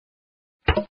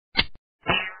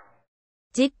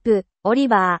ジップ、オリ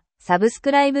バー、サブス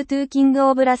クライブトゥーキング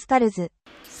オブラスカルズ。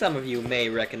Some of you may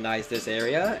recognize this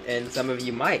area, and some of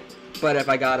you might. But if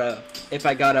I gotta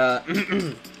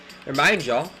remind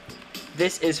y'all,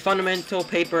 this is Fundamental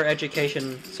Paper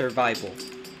Education Survival.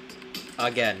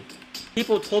 Again.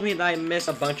 People told me that I miss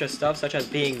a bunch of stuff, such as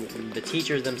being the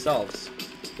teachers themselves.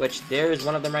 Which, there is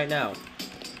one of them right now.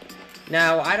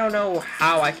 Now, I don't know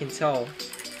how I can tell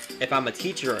if I'm a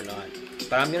teacher or not.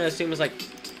 But I'm gonna assume it's like,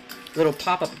 little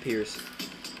pop-up appears.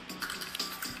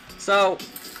 So,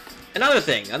 another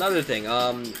thing,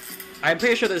 I'm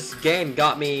pretty sure this game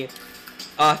got me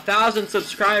 1,000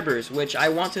 subscribers, which I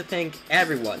want to thank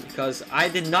everyone, because I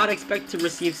did not expect to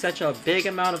receive such a big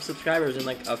amount of subscribers in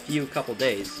like a couple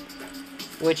days.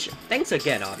 Which, thanks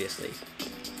again, obviously.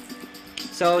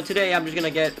 So today I'm gonna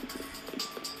get,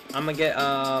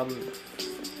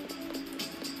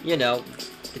 you know,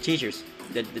 the teachers,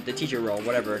 the teacher role,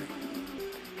 whatever.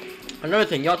 Another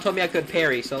thing, y'all told me I could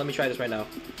parry, so let me try this right now.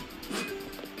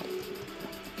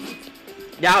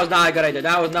 That was not a good idea.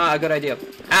 That was not a good idea.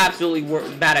 Absolutely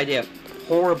bad idea.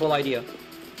 Horrible idea.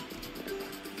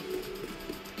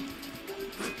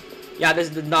 Yeah,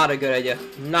 this is not a good idea.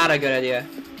 Not a good idea.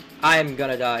 I am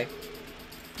gonna die.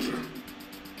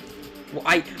 Well,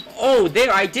 oh,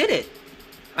 there, I did it.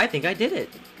 I think I did it.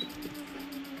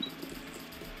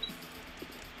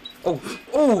 Oh,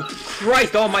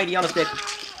 Christ almighty on a stick.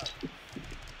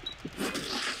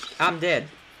 I'm dead.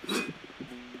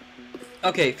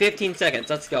 Okay, 15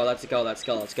 seconds. Let's go.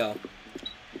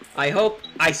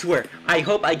 I swear, I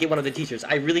hope I get one of the teachers.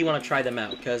 I really want to try them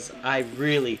out, because I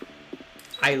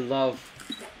love...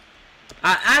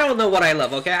 I don't know what I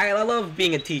love, okay? I love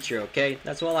being a teacher, okay?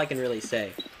 That's all I can really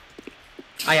say.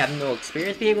 I have no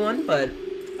experience being one, but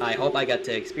I hope I get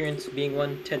to experience being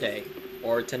one today.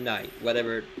 Or tonight.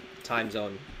 Whatever time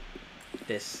zone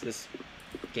this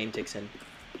game takes in.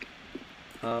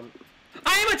 I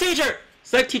am a teacher!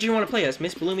 Select teacher you want to play as.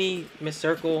 Miss Bloomy, Miss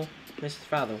Circle, Miss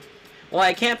Father. Well,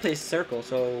 I can't play Circle,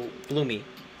 so Bloomy.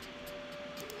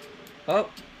 Oh,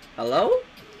 hello?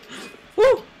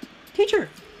 Woo! Teacher!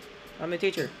 I'm a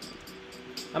teacher.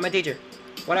 I'm a teacher.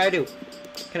 What do I do?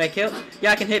 Can I kill?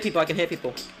 Yeah, I can hit people.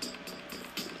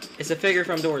 It's a figure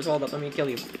from doors. Hold up, let me kill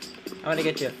you. I'm gonna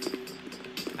get you.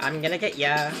 I'm gonna get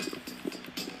ya.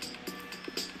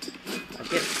 I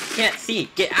can't see.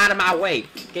 Get out of my way.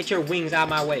 Get your wings out of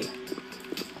my way.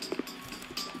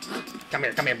 Come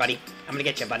here, buddy. I'm gonna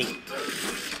get you, buddy.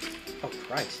 Oh,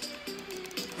 Christ.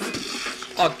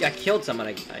 Oh, I killed someone,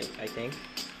 I think.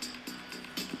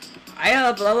 I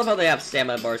love how they have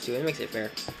stamina bars, too. It makes it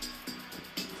fair.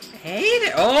 Hey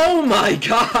there. Oh, my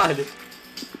God.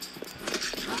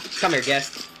 Come here,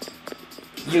 guest.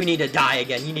 You need to die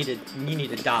again. You need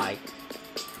to die.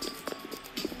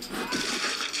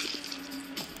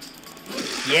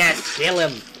 Yes, kill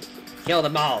him. Kill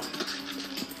them all.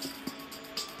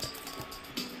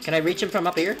 Can I reach him from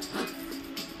up here?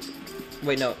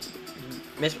 Wait, no.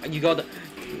 Miss, you go the...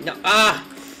 No,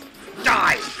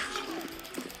 die!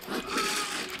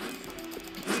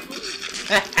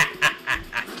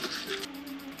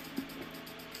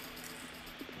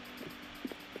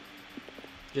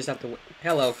 Just have to...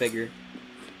 Hello, figure.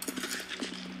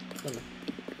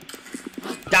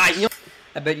 Die! You know,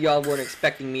 I bet y'all weren't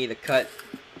expecting me to cut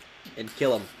and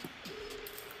kill him.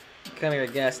 Come here,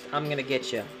 guest. I'm gonna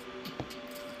get you.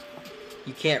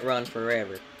 You can't run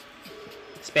forever.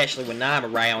 Especially when I'm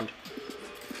around.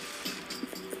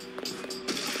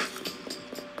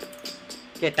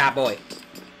 Get that boy.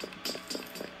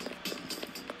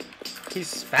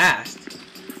 He's fast.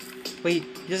 Wait,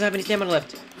 he doesn't have any stamina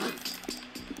left.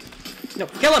 No,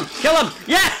 kill him! Kill him!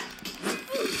 Yes!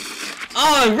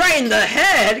 Oh, right in the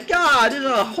head! God, there's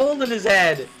a hole in his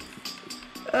head.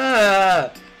 I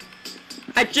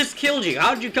just killed you.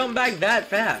 How did you come back that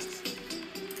fast?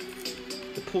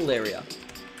 The pool area.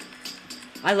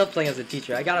 I love playing as a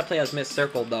teacher. I gotta play as Miss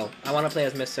Circle, though. I want to play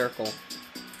as Miss Circle.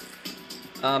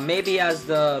 Maybe as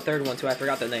the third one, too. I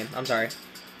forgot their name. I'm sorry.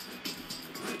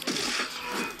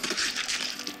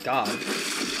 God.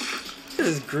 This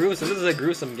is gruesome. This is a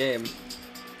gruesome game.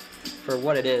 For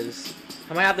what it is.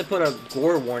 I might have to put a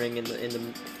gore warning in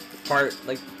the part,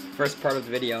 like, first part of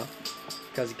the video.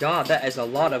 Because, God, that is a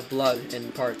lot of blood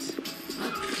in parts.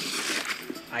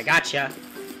 I gotcha.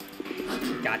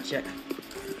 Gotcha.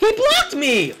 He blocked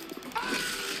me!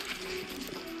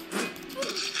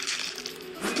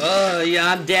 Yeah,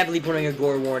 I'm definitely putting a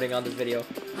gore warning on this video.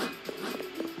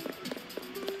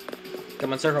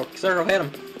 Come on, Circle. Circle, hit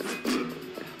him.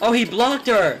 Oh, he blocked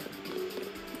her!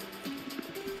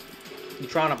 You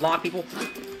trying to block people?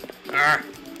 Arrgh.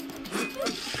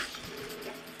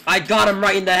 I got him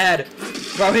right in the head!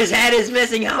 Bro, his head is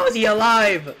missing. How is he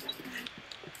alive?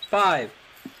 5,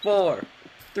 4,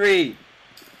 3,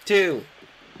 2,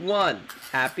 1.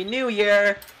 Happy New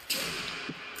Year.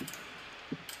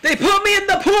 They put me in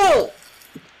the pool.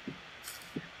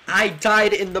 I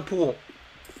died in the pool.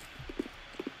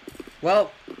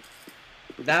 Well,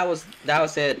 that was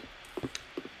it.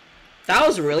 That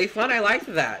was really fun. I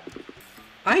liked that.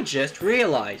 I just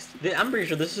realized that I'm pretty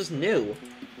sure this is new.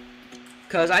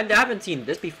 Cause I haven't seen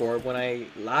this before when I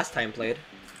last time played.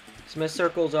 Smith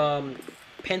Circle's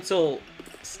pencil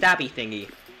stabby thingy.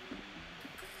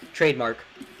 Trademark.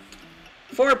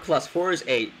 4 plus 4 is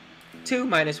 8. 2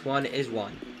 minus 1 is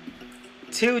 1.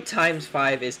 2 times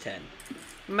 5 is 10.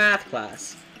 Math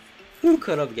class. Who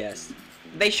could have guessed?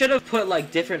 They should have put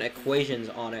like different equations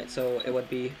on it so it would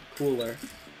be cooler.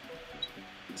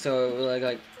 So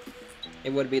like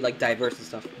it would be like diverse and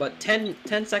stuff. But 10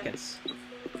 seconds.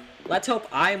 Let's hope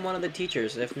I'm one of the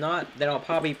teachers. If not, then I'll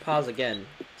probably pause again.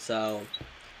 So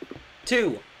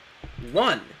 2,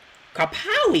 1.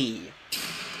 Kapowie!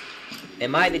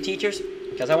 Am I the teachers?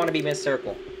 Because I want to be Miss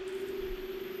Circle.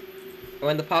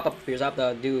 When the pop-up appears, I have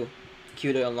to do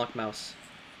Q to unlock mouse.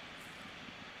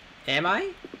 Am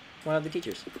I one of the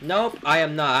teachers? Nope, I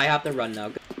am not. I have to run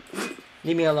now.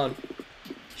 Leave me alone.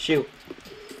 Shoo.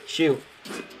 Shoo.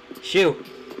 Shoo.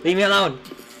 Leave me alone.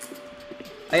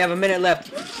 I have a minute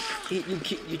left.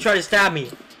 You try to stab me.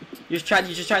 You just tried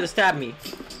to stab me.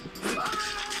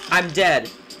 I'm dead.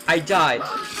 I died.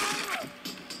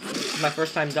 This is my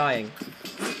first time dying.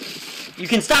 You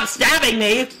can stop stabbing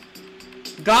me!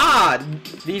 God!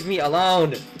 Leave me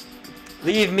alone.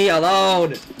 Leave me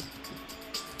alone.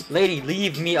 Lady,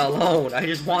 leave me alone. I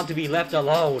just want to be left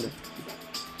alone.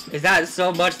 Is that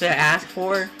so much to ask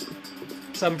for?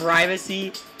 Some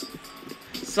privacy?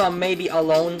 Some maybe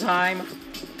alone time?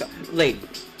 Lady.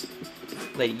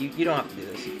 Lady, you don't have to do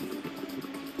this.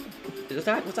 Was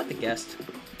that the guest?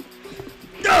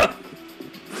 Ugh!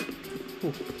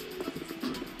 Ooh.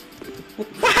 Ooh.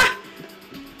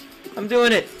 I'm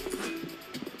doing it!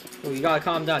 Oh, you gotta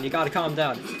calm down. You gotta calm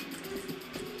down.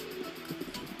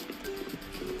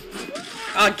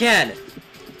 Again!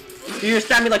 You just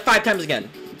stabbed me like 5 times again.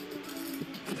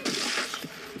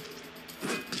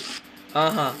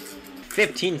 Uh-huh.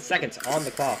 15 seconds on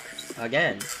the clock.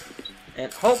 Again.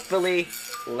 And hopefully,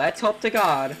 let's hope to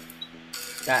God,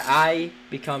 that I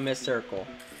become Miss Circle.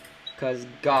 Because,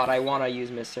 God, I want to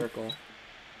use Miss Circle.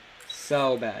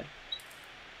 So bad.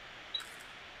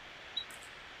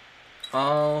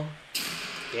 Oh,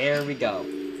 there we go.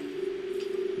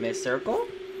 Miss Circle?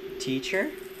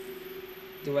 Teacher?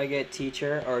 Do I get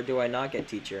teacher or do I not get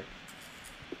teacher?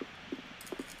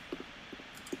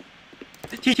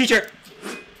 Teacher!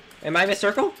 Am I Miss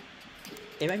Circle?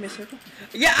 Am I Miss Circle?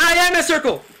 Yeah, I am Miss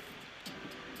Circle!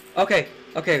 Okay.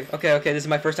 This is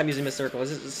my first time using Miss Circle.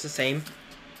 Is this the same?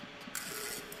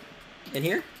 In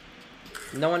here?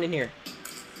 No one in here.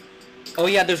 Oh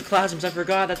yeah, there's classrooms. I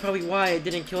forgot. That's probably why I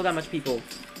didn't kill that much people.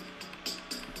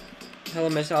 Hello,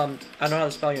 Miss. I don't know how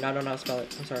to spell your name. I don't know how to spell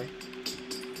it. I'm sorry.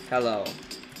 Hello,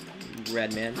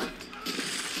 red man.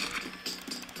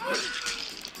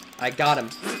 I got him.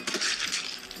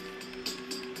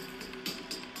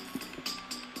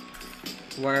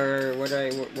 Where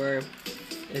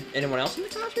is anyone else in the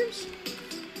classrooms?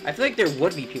 I feel like there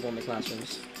would be people in the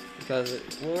classrooms because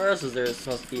where else is there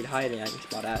supposed to be a hiding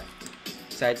spot at?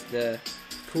 Besides the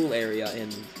pool area in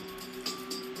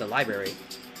the library.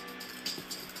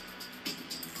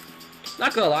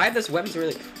 Not gonna lie, this weapon's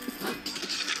really...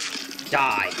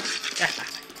 Die!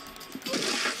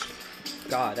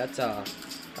 God, that's a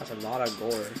lot of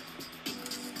gore.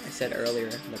 I said earlier,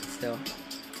 but still.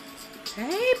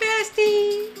 Hey,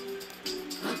 bestie!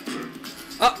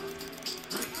 Oh!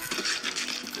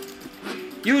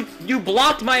 You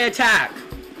blocked my attack!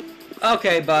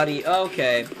 Okay, buddy,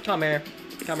 okay. Come here.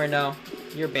 Come here now.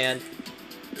 You're banned.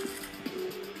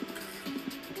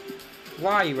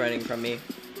 Why are you running from me?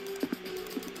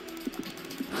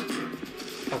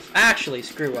 Oh, actually,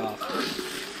 screw off.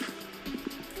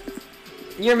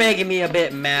 You're making me a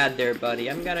bit mad there, buddy.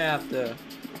 I'm gonna have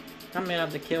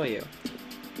to kill you.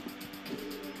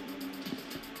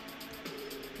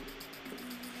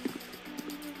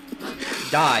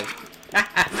 Die.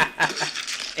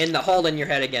 In the hole in your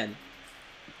head again.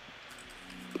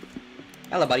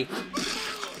 Hello, buddy.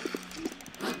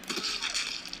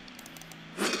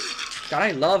 God,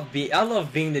 I love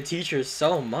being the teacher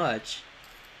so much.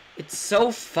 It's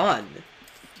so fun.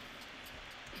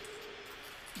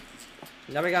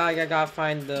 Now I gotta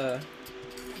find the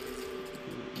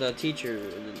teacher.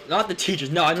 Not the teachers.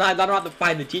 No, I don't have to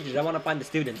find the teachers. I want to find the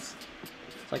students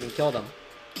so I can kill them.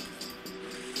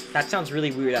 That sounds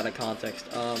really weird out of context.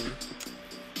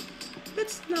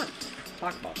 Let's not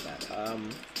talk about that.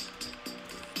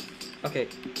 Okay.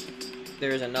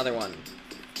 There's another one.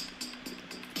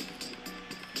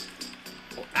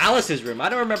 Oh, Alice's room. I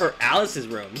don't remember Alice's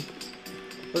room.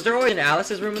 Was there always an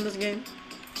Alice's room in this game?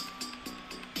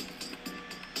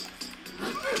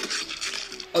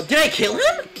 Oh, did I kill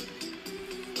him?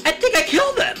 I think I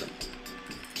killed him!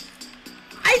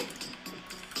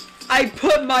 I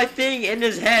put my thing in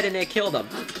his head and it killed him.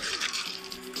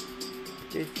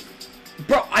 Dude.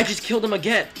 Bro, I just killed him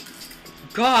again.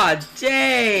 God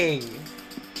dang.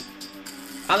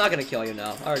 I'm not gonna kill you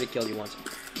now. I already killed you once.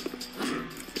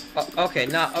 Oh, okay,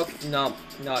 no.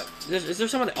 Is there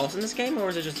someone else in this game, or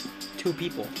is it just 2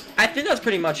 people? I think that's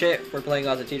pretty much it for playing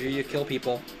as a teacher. You kill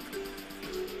people.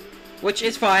 Which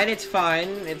is fine, it's fine.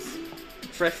 It's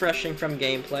refreshing from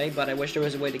gameplay, but I wish there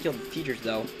was a way to kill the teachers,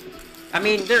 though. I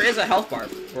mean, there is a health bar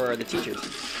for the teachers,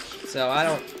 so I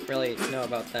don't really know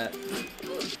about that.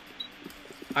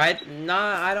 I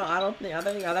don't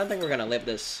think we're gonna live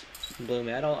this,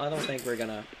 Bloomy. I don't think we're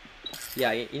gonna.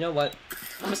 Yeah, you know what?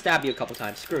 I'm gonna stab you a couple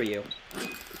times. Screw you.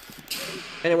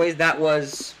 Anyways, that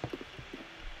was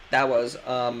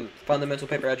Fundamental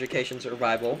Paper Education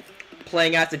Survival.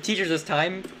 Playing as the teachers this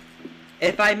time.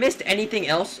 If I missed anything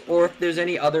else, or if there's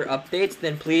any other updates,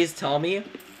 then please tell me.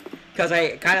 Because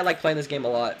I kind of like playing this game a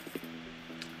lot.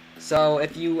 So,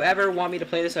 if you ever want me to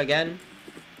play this again,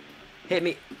 hit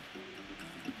me.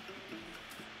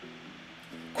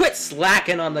 Quit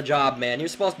slacking on the job, man. You're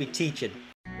supposed to be teaching.